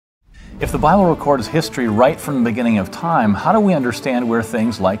If the Bible records history right from the beginning of time, how do we understand where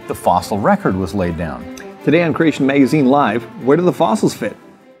things like the fossil record was laid down? Today on Creation Magazine Live, where do the fossils fit?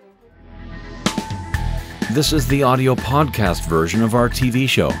 This is the audio podcast version of our TV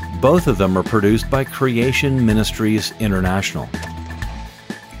show. Both of them are produced by Creation Ministries International.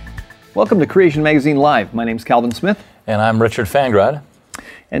 Welcome to Creation Magazine Live. My name's Calvin Smith. And I'm Richard Fangrad.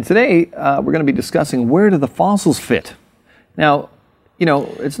 And today we're going to be discussing where do the fossils fit? Now, you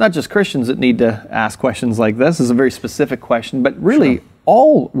know, it's not just Christians that need to ask questions like this. This is a very specific question, but really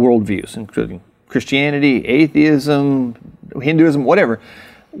all worldviews, including Christianity, atheism, Hinduism, whatever,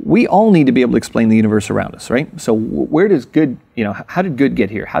 we all need to be able to explain the universe around us, right? So where does good, how did good get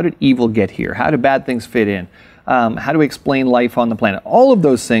here? How did evil get here? How do bad things fit in? How do we explain life on the planet? All of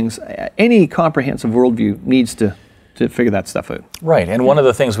those things, any comprehensive worldview needs to figure that stuff out. Right, and one of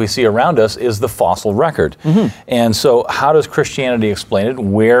the things we see around us is the fossil record. Mm-hmm. And so how does Christianity explain it?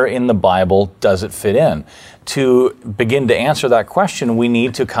 Where in the Bible does it fit in? To begin to answer that question, we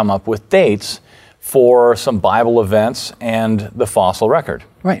need to come up with dates for some Bible events and the fossil record.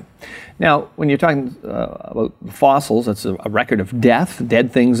 Right. Now, when you're talking about fossils, that's a record of death,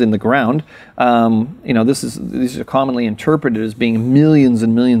 dead things in the ground. These are commonly interpreted as being millions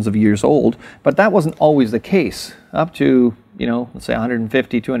and millions of years old, but that wasn't always the case. Up to, let's say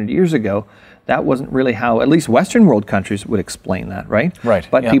 150, 200 years ago, that wasn't really how at least Western world countries would explain that, right? Right.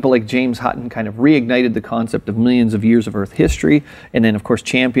 But people like James Hutton kind of reignited the concept of millions of years of Earth history, and then, of course,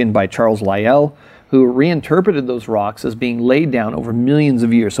 championed by Charles Lyell, who reinterpreted those rocks as being laid down over millions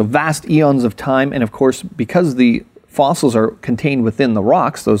of years. So vast eons of time, and of course, because the fossils are contained within the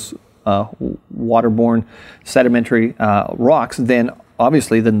rocks, those waterborne sedimentary rocks, then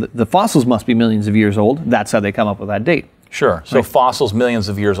obviously the fossils must be millions of years old. That's how they come up with that date. Sure. So fossils millions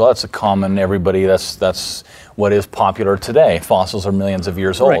of years old, that's a common, that's what is popular today. Fossils are millions of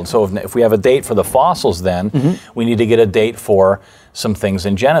years old. Right. So if we have a date for the fossils then, we need to get a date for some things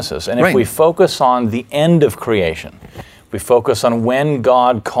in Genesis. And if we focus on the end of creation, we focus on when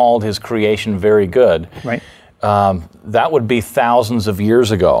God called his creation very good, that would be thousands of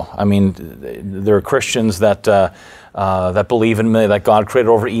years ago. I mean, there are Christians that believe in that God created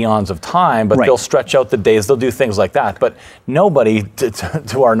over eons of time, but they'll stretch out the days, they'll do things like that. But nobody,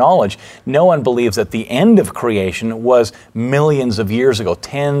 to our knowledge, no one believes that the end of creation was millions of years ago,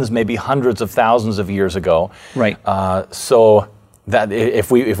 tens, maybe hundreds of thousands of years ago. Right. So that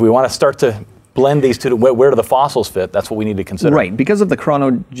if we want to start to blend these two, where do the fossils fit? That's what we need to consider. Right, because of the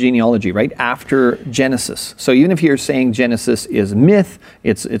chronogenealogy, right, after Genesis. So even if you're saying Genesis is myth,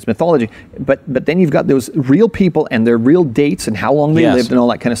 it's mythology, but then you've got those real people and their real dates and how long they lived and all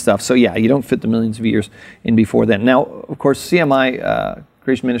that kind of stuff. So yeah, you don't fit the millions of years in before then. Now, of course, CMI,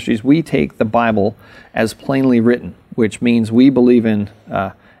 Creation Ministries, we take the Bible as plainly written, which means we believe in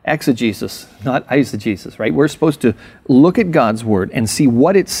exegesis, not eisegesis, right? We're supposed to look at God's Word and see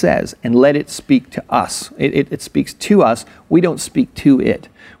what it says and let it speak to us. It speaks to us. We don't speak to it.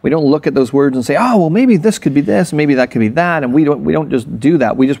 We don't look at those words and say, oh, well, maybe this could be this, maybe that could be that, and we don't just do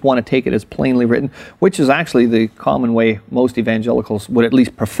that. We just want to take it as plainly written, which is actually the common way most evangelicals would at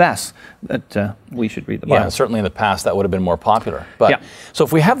least profess that we should read the Bible. Yeah, certainly in the past that would have been more popular. But so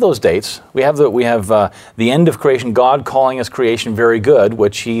if we have those dates, we have the end of creation, God calling his creation very good,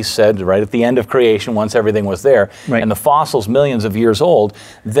 which he said right at the end of creation once everything was there, and the fossils millions of years old.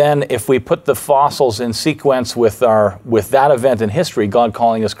 Then if we put the fossils in sequence with that event in history, God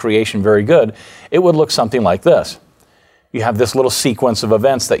calling his creation very good, it would look something like this. You have this little sequence of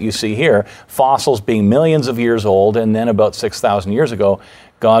events that you see here, fossils being millions of years old, and then about 6,000 years ago,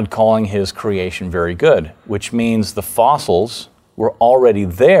 God calling his creation very good, which means the fossils were already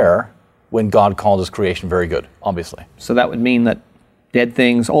there when God called his creation very good, obviously. So that would mean that dead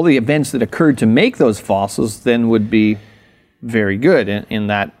things, all the events that occurred to make those fossils then would be very good in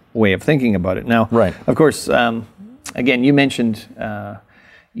that way of thinking about it. Now, of course, again, you mentioned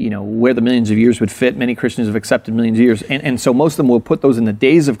where the millions of years would fit. Many Christians have accepted millions of years, and so most of them will put those in the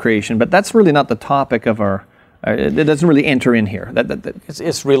days of creation, but that's really not the topic of our, it doesn't really enter in here.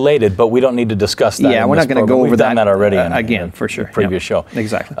 It's related, but we don't need to discuss that. Yeah, we're not going to go over We've done that already again, for sure. Previous show.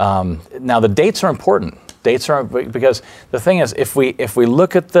 Exactly. Now, the dates are important. Dates are, because the thing is, if we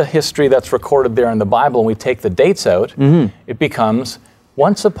look at the history that's recorded there in the Bible and we take the dates out, it becomes,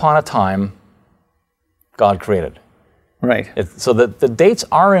 once upon a time, God created. Right. So the dates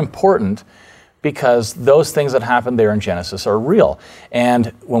are important because those things that happened there in Genesis are real. And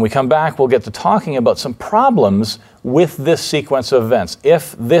when we come back, we'll get to talking about some problems with this sequence of events.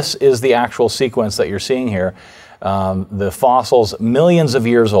 If this is the actual sequence that you're seeing here, the fossils millions of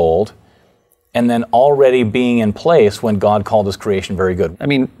years old, and then already being in place when God called his creation very good. I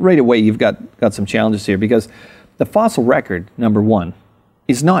mean, right away you've got some challenges here, because the fossil record, number one,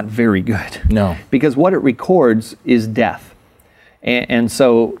 is not very good. No. Because what it records is death. And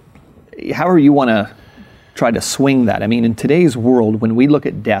so however you want to try to swing that, I mean, in today's world, when we look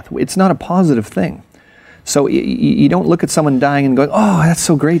at death, it's not a positive thing. So you don't look at someone dying and go, oh, that's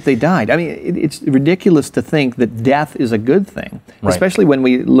so great they died. I mean, it's ridiculous to think that death is a good thing, right. Especially when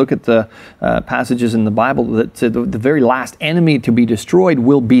we look at the passages in the Bible that the very last enemy to be destroyed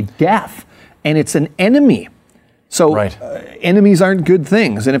will be death, and it's an enemy. So right. Enemies aren't good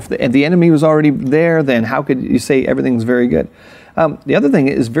things, and if the enemy was already there, then how could you say everything's very good? The other thing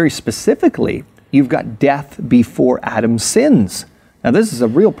is, very specifically, you've got death before Adam sins. Now, this is a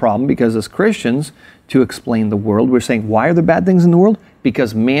real problem, because as Christians, to explain the world, we're saying, why are there bad things in the world?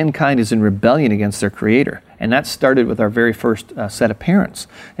 Because mankind is in rebellion against their Creator. And that started with our very first set of parents.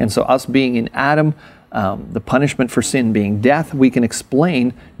 And so us being in Adam, the punishment for sin being death, we can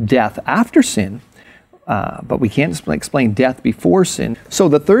explain death after sin, but we can't explain death before sin. So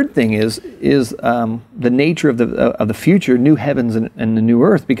the third thing is the nature of the future, new heavens and the new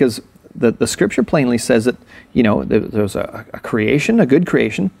earth, because the Scripture plainly says that, you know, there's a creation, a good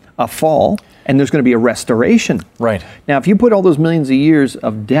creation, a fall, and there's going to be a restoration. Right. Now, if you put all those millions of years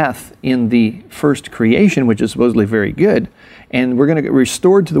of death in the first creation, which is supposedly very good, and we're going to get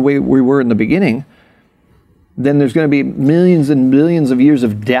restored to the way we were in the beginning, then there's going to be millions and billions of years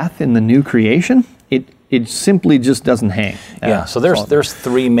of death in the new creation. It simply just doesn't hang. Yeah, so there's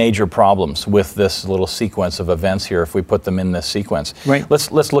three major problems with this little sequence of events here, if we put them in this sequence. Right.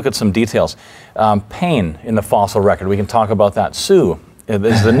 Let's look at some details. Pain in the fossil record, we can talk about that. Sue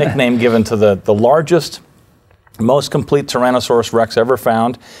is the nickname given to the largest, most complete Tyrannosaurus Rex ever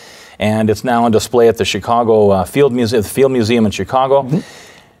found, and it's now on display at the Chicago Field Museum in Chicago. Mm-hmm.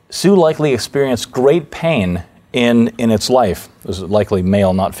 Sue likely experienced great pain in its life. It was likely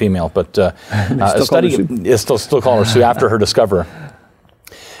male, not female, but a study is still called her Sue after her discoverer.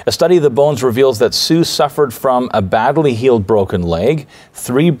 A study of the bones reveals that Sue suffered from a badly healed broken leg,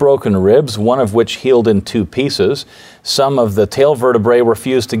 3 broken ribs, one of which healed in 2 pieces. Some of the tail vertebrae were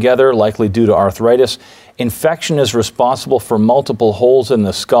fused together, likely due to arthritis. Infection is responsible for multiple holes in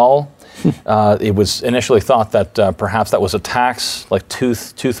the skull. It was initially thought that perhaps that was attacks, like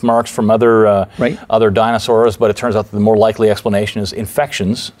tooth marks from other dinosaurs, but it turns out that the more likely explanation is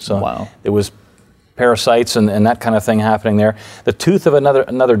infections. So it was parasites and that kind of thing happening there. The tooth of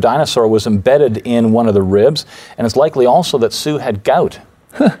another dinosaur was embedded in one of the ribs, and it's likely also that Sue had gout.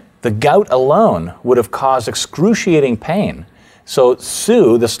 The gout alone would have caused excruciating pain. So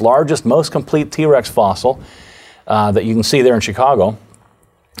Sue, this largest, most complete T-Rex fossil that you can see there in Chicago,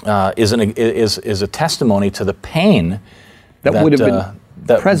 is a testimony to the pain that would have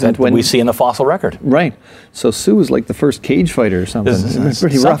been present when we see in the fossil record. Right. So Sue was like the first cage fighter or something. It's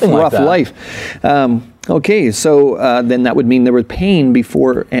pretty rough life. Okay, so then that would mean there was pain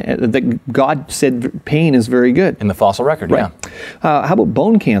before that God said pain is very good. In the fossil record, right. Yeah. How about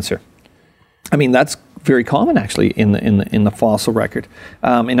bone cancer? I mean, that's very common actually in the fossil record.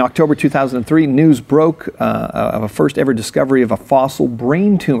 In October 2003, news broke of a first ever discovery of a fossil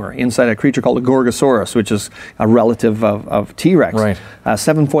brain tumor inside a creature called a Gorgosaurus, which is a relative of T-Rex. Right.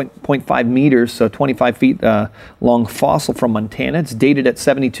 7.5 meters, so 25 feet long fossil from Montana. It's dated at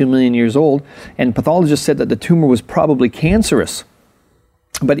 72 million years old, and pathologists said that the tumor was probably cancerous.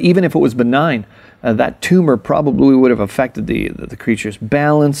 But even if it was benign, that tumor probably would have affected the creature's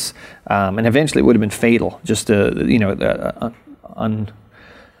balance, and eventually it would have been fatal. Just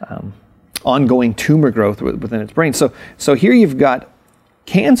ongoing tumor growth within its brain. So here you've got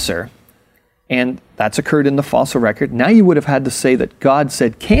cancer, and that's occurred in the fossil record. Now you would have had to say that God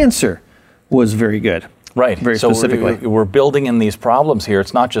said cancer was very good. Right. Very specifically. We're building in these problems here.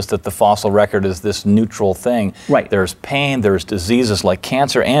 It's not just that the fossil record is this neutral thing. Right. There's pain, there's diseases like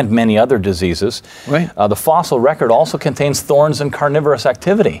cancer and many other diseases. Right. The fossil record also contains thorns and carnivorous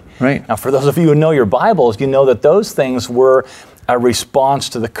activity. Right. Now, for those of you who know your Bibles, you know that those things were a response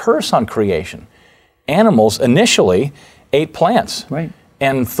to the curse on creation. Animals initially ate plants. Right.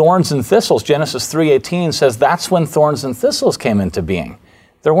 And thorns and thistles, Genesis 3:18 says that's when thorns and thistles came into being.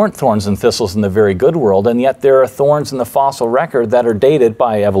 There weren't thorns and thistles in the very good world, and yet there are thorns in the fossil record that are dated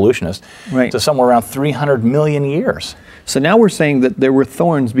by evolutionists to somewhere around 300 million years. So now we're saying that there were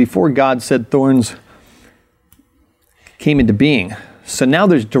thorns before God said thorns came into being. So now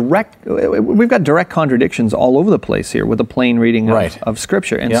we've got direct contradictions all over the place here with a plain reading of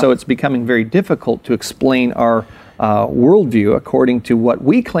Scripture. And so it's becoming very difficult to explain our worldview according to what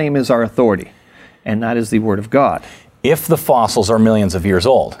we claim is our authority, and that is the Word of God. if the fossils are millions of years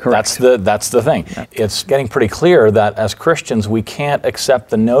old. Correct. That's the thing. Yeah. It's getting pretty clear that as Christians, we can't accept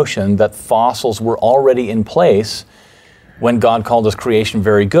the notion that fossils were already in place when God called His creation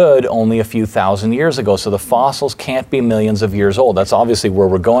very good only a few thousand years ago. So the fossils can't be millions of years old. That's obviously where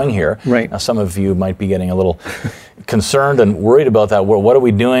we're going here. Right. Now, some of you might be getting a little concerned and worried about that. What are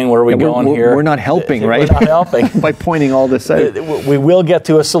we doing? Where are we going here? We're not helping, right? We're not helping. By pointing all this out. We will get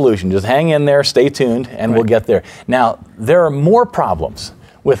to a solution. Just hang in there, stay tuned, and we'll get there. Now, there are more problems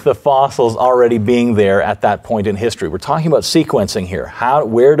with the fossils already being there at that point in history. We're talking about sequencing here.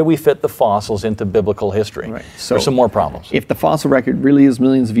 Where do we fit the fossils into biblical history? Right. So there's some more problems. If the fossil record really is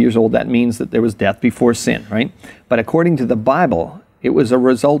millions of years old, that means that there was death before sin, right? But according to the Bible, it was a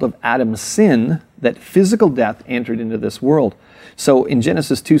result of Adam's sin that physical death entered into this world. So in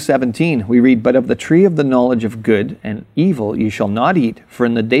Genesis 2:17, we read, "But of the tree of the knowledge of good and evil you shall not eat, for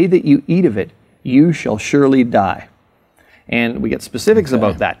in the day that you eat of it, you shall surely die." And we get specifics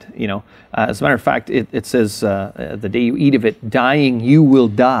about that. As a matter of fact, it says, "The day you eat of it, dying you will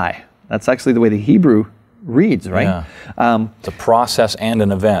die." That's actually the way the Hebrew reads, right? Yeah. It's a process and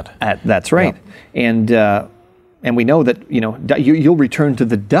an event. That's right. Yeah. And we know that you'll return to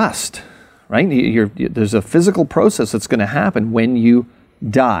the dust, right? There's a physical process that's going to happen when you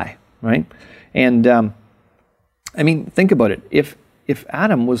die, right? And think about it. If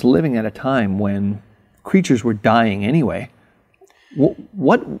Adam was living at a time when creatures were dying anyway,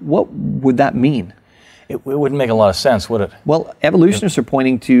 what would that mean? It wouldn't make a lot of sense, would it? Well, evolutionists are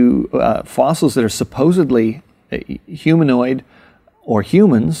pointing to fossils that are supposedly humanoid or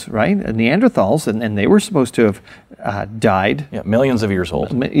humans, right? Neanderthals, and they were supposed to have died. Yeah, millions of years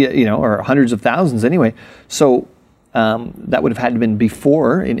old. Or hundreds of thousands anyway. So that would have had to have been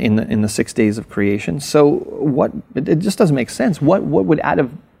before in the 6 days of creation. So it just doesn't make sense. What would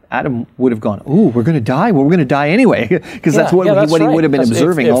Adam would have gone, "Ooh, we're going to die. Well, we're going to die anyway," because that's what he would have been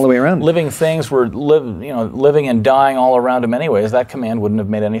observing all the way around. Living things were living and dying all around him anyways. That command wouldn't have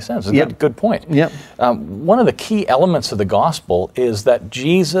made any sense. Good point. Yeah. One of the key elements of the gospel is that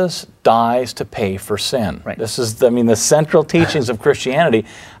Jesus dies to pay for sin. Right. This is, the central teachings of Christianity.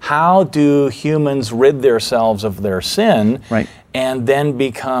 How do humans rid themselves of their sin, right, and then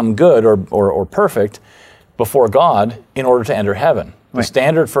become good or perfect before God in order to enter heaven? The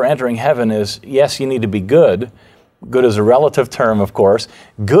standard for entering heaven is, yes, you need to be good. Good is a relative term, of course.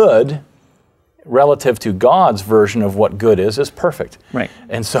 Good, relative to God's version of what good is perfect. Right.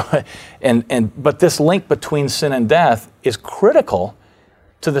 And so, but this link between sin and death is critical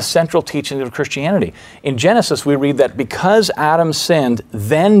to the central teaching of Christianity. In Genesis, we read that because Adam sinned,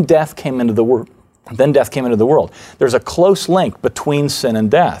 then death came into the world. There's a close link between sin and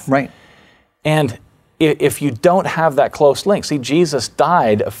death. Right. And if you don't have that close link, see, Jesus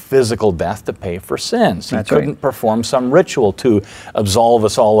died a physical death to pay for sins. He couldn't perform some ritual to absolve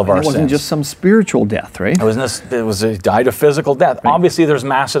us all of our sins. It wasn't just some spiritual death, right? He died a physical death. Right. Obviously, there's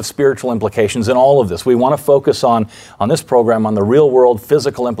massive spiritual implications in all of this. We want to focus on this program on the real world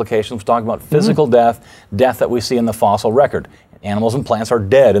physical implications. We're talking about physical death that we see in the fossil record. Animals and plants are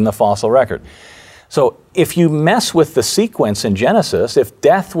dead in the fossil record. So if you mess with the sequence in Genesis, if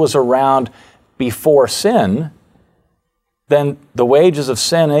death was around before sin, then the wages of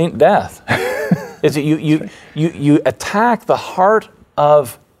sin ain't death. You attack the heart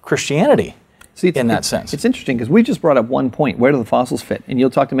of Christianity in that sense. It's interesting because we just brought up one point, where do the fossils fit? And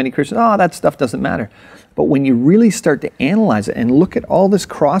you'll talk to many Christians, that stuff doesn't matter. But when you really start to analyze it and look at all this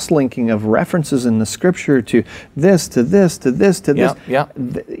cross-linking of references in the Scripture to this, to this, to this, to this,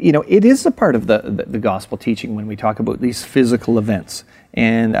 it is a part of the gospel teaching when we talk about these physical events.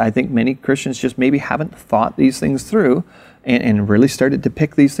 And I think many Christians just maybe haven't thought these things through and really started to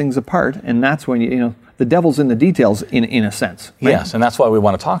pick these things apart. And that's when, the devil's in the details in a sense. Right? Yes, and that's why we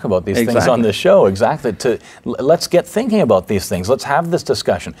want to talk about these things on this show. Exactly. Let's get thinking about these things. Let's have this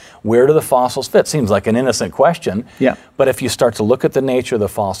discussion. Where do the fossils fit? Seems like an innocent question. Yeah. But if you start to look at the nature of the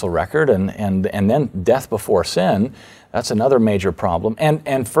fossil record and then death before sin, that's another major problem.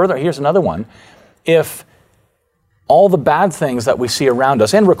 And further, here's another one. If all the bad things that we see around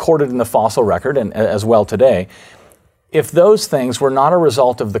us and recorded in the fossil record and as well today, if those things were not a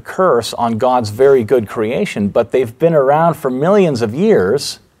result of the curse on God's very good creation, but they've been around for millions of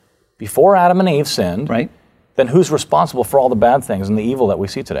years before Adam and Eve sinned, right, then who's responsible for all the bad things and the evil that we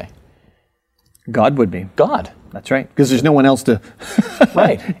see today? God would be. God. That's right. Because there's no one else to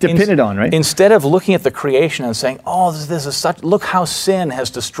pin it on, right? Instead of looking at the creation and saying, look how sin has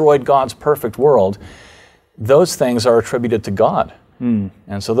destroyed God's perfect world, those things are attributed to God.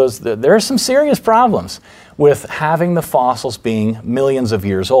 And so there are some serious problems with having the fossils being millions of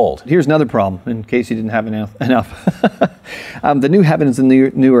years old. Here's another problem, in case you didn't have enough. The new heavens and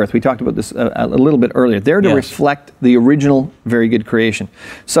the new earth, we talked about this a little bit earlier. They're to reflect the original very good creation.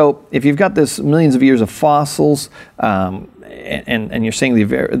 So if you've got this millions of years of fossils, and you're saying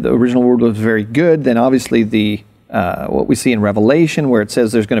the original world was very good, then obviously what we see in Revelation, where it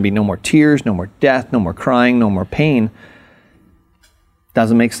says there's going to be no more tears, no more death, no more crying, no more pain,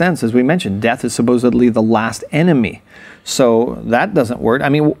 doesn't make sense. As we mentioned, death is supposedly the last enemy. So that doesn't work. I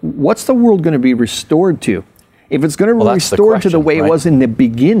mean, what's the world going to be restored to? If it's going to be restored to the way it was in the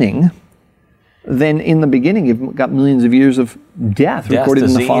beginning, then in the beginning you've got millions of years of death recorded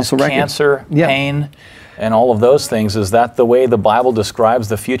in the fossil record. Cancer, pain, and all of those things. Is that the way the Bible describes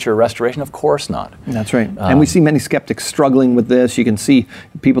the future restoration? Of course not. That's right. And we see many skeptics struggling with this. You can see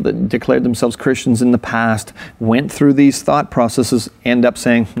people that declared themselves Christians in the past, went through these thought processes, end up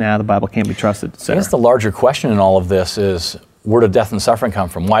saying, nah, the Bible can't be trusted, etc. I guess the larger question in all of this is, where did death and suffering come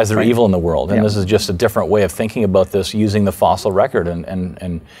from? Why is there evil in the world? And this is just a different way of thinking about this using the fossil record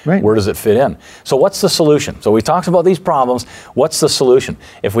and where does it fit in? So what's the solution? So we talked about these problems. What's the solution?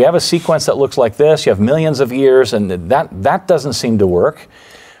 If we have a sequence that looks like this, you have millions of years, and that doesn't seem to work.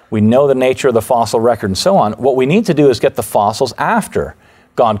 We know the nature of the fossil record and so on. What we need to do is get the fossils after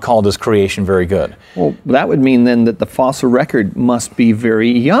God called his creation very good. Well, that would mean then that the fossil record must be very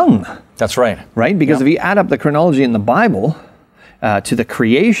young. That's right. Right? Because if you add up the chronology in the Bible to the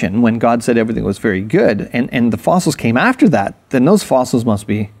creation, when God said everything was very good, and the fossils came after that, then those fossils must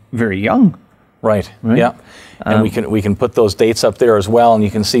be very young. Right. Yeah. And we can put those dates up there as well, and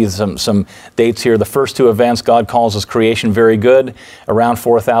you can see some dates here. The first two events, God calls his creation very good, around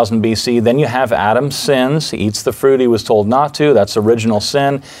 4000 BC. Then you have Adam sins. He eats the fruit he was told not to. That's original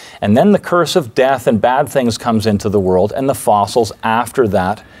sin. And then the curse of death and bad things comes into the world, and the fossils after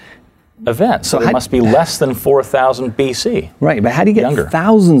that event. So it must be less than 4000 BC. Right, but how do you get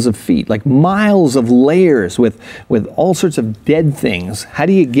thousands of feet, like miles of layers with all sorts of dead things? How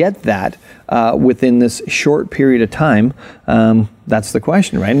do you get that within this short period of time? That's the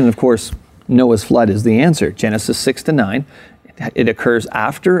question, right? And of course, Noah's flood is the answer. Genesis 6-9. It occurs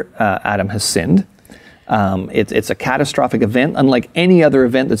after Adam has sinned. It's a catastrophic event, unlike any other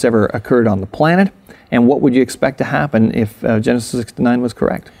event that's ever occurred on the planet. And what would you expect to happen if Genesis 6-9 was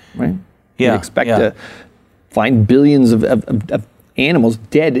correct, right? You'd expect to find billions of animals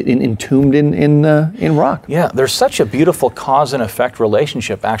dead, entombed in rock. Yeah, there's such a beautiful cause and effect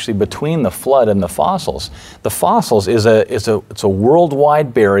relationship actually between the flood and the fossils. The fossils it's a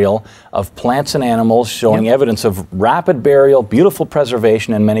worldwide burial of plants and animals, showing evidence of rapid burial, beautiful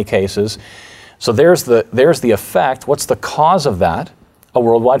preservation in many cases. So there's the effect. What's the cause of that? A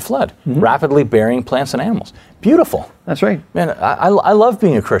worldwide flood, rapidly burying plants and animals. Beautiful. That's right. Man, I love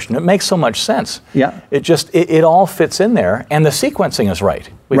being a Christian. It makes so much sense. Yeah. It all fits in there, and the sequencing is right.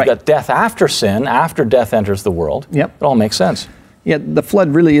 We've got death after sin, after death enters the world. Yep. It all makes sense. Yeah, the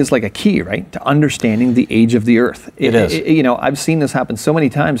flood really is like a key, right, to understanding the age of the earth. It is. I've seen this happen so many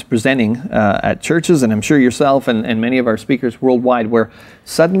times presenting at churches, and I'm sure yourself and many of our speakers worldwide, where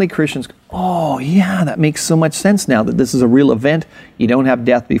suddenly Christians go, oh, yeah, that makes so much sense now that this is a real event. You don't have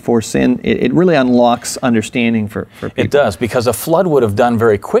death before sin. It really unlocks understanding for people. It does, because a flood would have done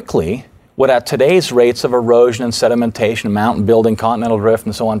very quickly what at today's rates of erosion and sedimentation, mountain building, continental drift,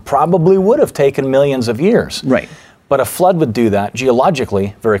 and so on, probably would have taken millions of years. Right. But a flood would do that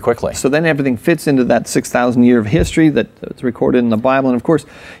geologically very quickly. So then everything fits into that 6,000 year of history that's recorded in the Bible. And of course,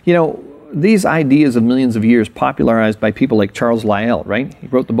 these ideas of millions of years popularized by people like Charles Lyell, right? He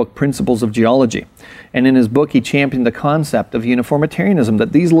wrote the book Principles of Geology. And in his book, he championed the concept of uniformitarianism,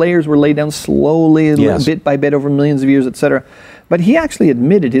 that these layers were laid down slowly, bit by bit over millions of years, etc. But he actually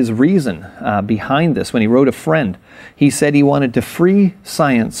admitted his reason behind this when he wrote A Friend. He said he wanted to free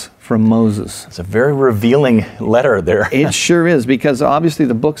science from Moses. It's a very revealing letter there. It sure is, because obviously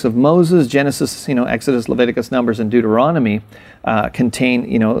the books of Moses, Genesis, Exodus, Leviticus, Numbers, and Deuteronomy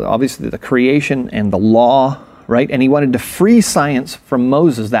contain, obviously the creation and the law, right? And he wanted to free science from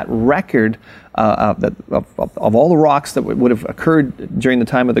Moses, that record of all the rocks that would have occurred during the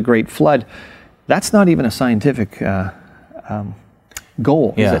time of the Great Flood. That's not even a scientific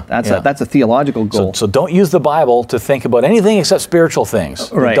goal, is it? That's a theological goal. So don't use the Bible to think about anything except spiritual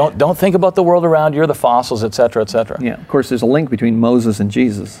things. Right. Don't think about the world around you, or the fossils, etc., etc. Yeah, of course, there's a link between Moses and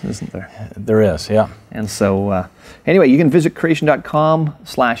Jesus, isn't there? There is, yeah. And so, anyway, you can visit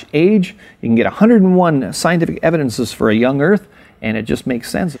creation.com/age. You can get 101 scientific evidences for a young Earth, and it just makes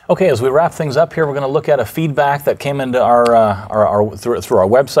sense. Okay, as we wrap things up here, we're going to look at a feedback that came into our through our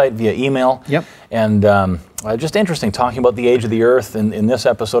website via email. Yep. And just interesting talking about the age of the earth in this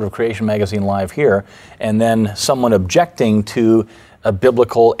episode of Creation Magazine Live here, and then someone objecting to a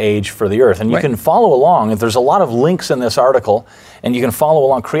biblical age for the earth. And you can follow along. There's a lot of links in this article, and you can follow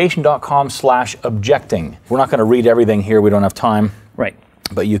along creation.com/objecting. We're not going to read everything here. We don't have time. Right.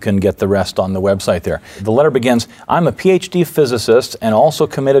 But you can get the rest on the website there. The letter begins, I'm a PhD physicist and also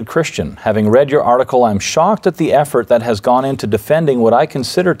committed Christian. Having read your article, I'm shocked at the effort that has gone into defending what I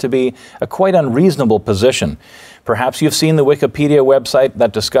consider to be a quite unreasonable position. Perhaps you've seen the Wikipedia website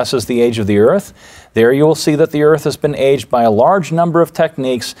that discusses the age of the earth. There you will see that the earth has been aged by a large number of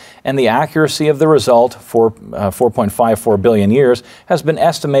techniques, and the accuracy of the result, 4.54 billion years, has been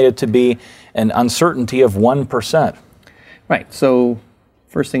estimated to be an uncertainty of 1%. Right, so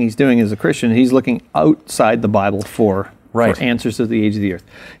first thing he's doing as a Christian, he's looking outside the Bible for answers to the age of the earth.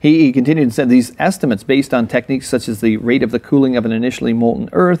 He continued and said these estimates based on techniques such as the rate of the cooling of an initially molten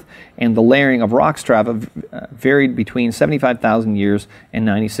earth and the layering of rock strata varied between 75,000 years and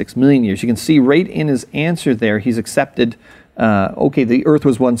 96 million years. You can see right in his answer there, he's accepted, the earth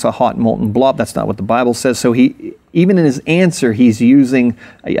was once a hot molten blob. That's not what the Bible says. So he, even in his answer, he's using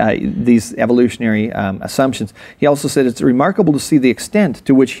these evolutionary assumptions. He also said it's remarkable to see the extent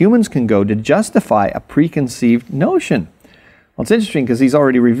to which humans can go to justify a preconceived notion. Well, it's interesting because he's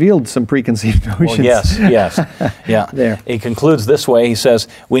already revealed some preconceived notions. Well, yes. Yeah. There. He concludes this way. He says,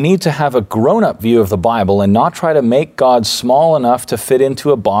 we need to have a grown-up view of the Bible and not try to make God small enough to fit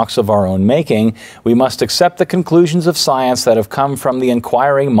into a box of our own making. We must accept the conclusions of science that have come from the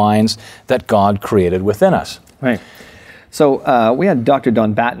inquiring minds that God created within us. Right. So we had Dr.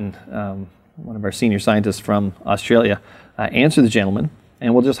 Don Batten, one of our senior scientists from Australia, answer the gentleman.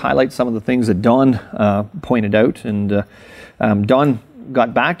 And we'll just highlight some of the things that Don pointed out. And Don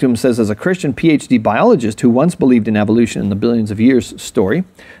got back to him, says, as a Christian PhD biologist who once believed in evolution and the billions of years story,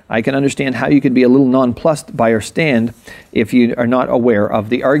 I can understand how you could be a little nonplussed by our stand if you are not aware of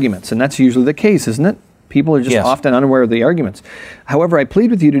the arguments. And that's usually the case, isn't it? People are just often unaware of the arguments. However, I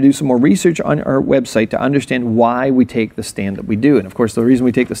plead with you to do some more research on our website to understand why we take the stand that we do. And of course, the reason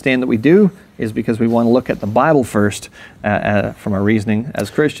we take the stand that we do is because we want to look at the Bible first from our reasoning as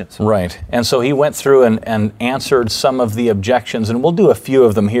Christians. Right. And so he went through and answered some of the objections, and we'll do a few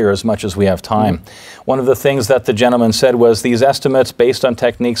of them here as much as we have time. Mm-hmm. One of the things that the gentleman said was these estimates based on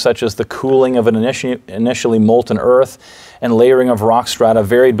techniques such as the cooling of an initially molten earth and layering of rock strata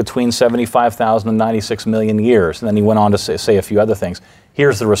varied between 75,000 and 96 million years. And then he went on to say a few other things.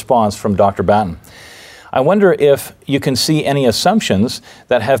 Here's the response from Dr. Batten. I wonder if you can see any assumptions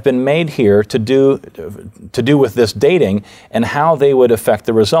that have been made here to do with this dating and how they would affect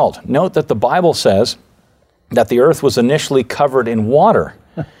the result. Note that the Bible says that the earth was initially covered in water.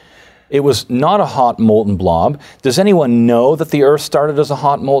 It was not a hot molten blob. Does anyone know that the earth started as a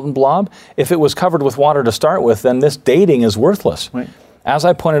hot molten blob? If it was covered with water to start with, then this dating is worthless. Right. As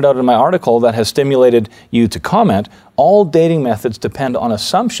I pointed out in my article that has stimulated you to comment, all dating methods depend on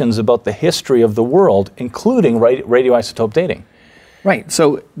assumptions about the history of the world, including radioisotope dating. Right.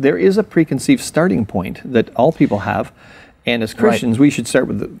 So there is a preconceived starting point that all people have. And as Christians, we should start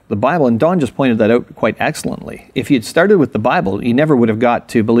with the Bible. And Don just pointed that out quite excellently. If you'd started with the Bible, you never would have got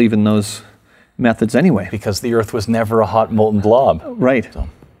to believe in those methods anyway. Because the earth was never a hot molten blob. Right. So.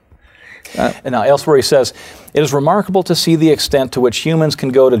 And now elsewhere he says, it is remarkable to see the extent to which humans can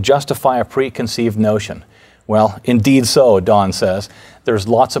go to justify a preconceived notion. Well, indeed so, Don says. There's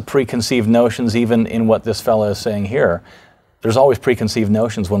lots of preconceived notions even in what this fellow is saying here. There's always preconceived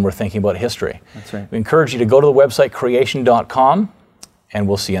notions when we're thinking about history. That's right. We encourage you to go to the website creation.com, and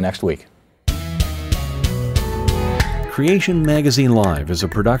we'll see you next week. Creation Magazine Live is a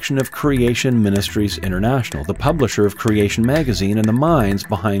production of Creation Ministries International, the publisher of Creation Magazine and the minds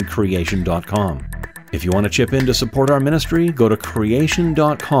behind creation.com. If you want to chip in to support our ministry, go to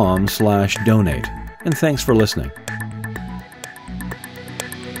creation.com/donate. And thanks for listening.